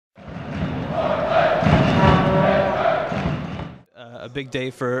A big day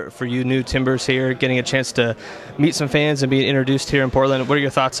for you new Timbers here, getting a chance to meet some fans and be introduced here in Portland. What are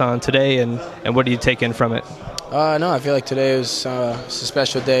your thoughts on today, and what do you take in from it? No, I feel like today was it's a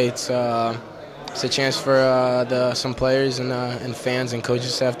special day. It's a chance for some players and fans and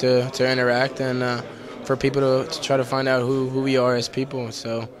coaches staff to interact, and for people to try to find out who we are as people.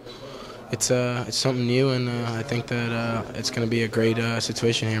 So it's something new, and I think that it's going to be a great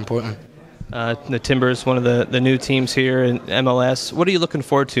situation here in Portland. The Timbers, one of the new teams here in MLS. What are you looking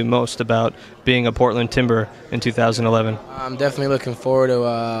forward to most about being a Portland Timber in 2011? I'm definitely looking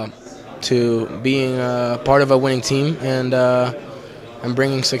forward to being part of a winning team and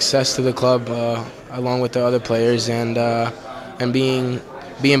bringing success to the club along with the other players, and being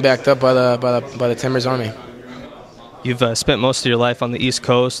backed up by the Timbers Army. You've spent most of your life on the East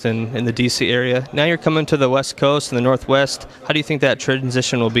Coast and in the D.C. area. Now you're coming to the West Coast and the Northwest. How do you think that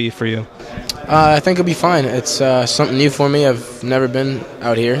transition will be for you? I think it'll be fine. It's something new for me. I've never been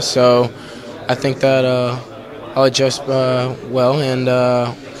out here, so I think that I'll adjust well, and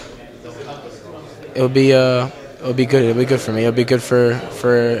it'll be good. It'll be good for me. It'll be good for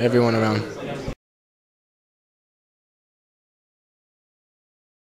everyone around.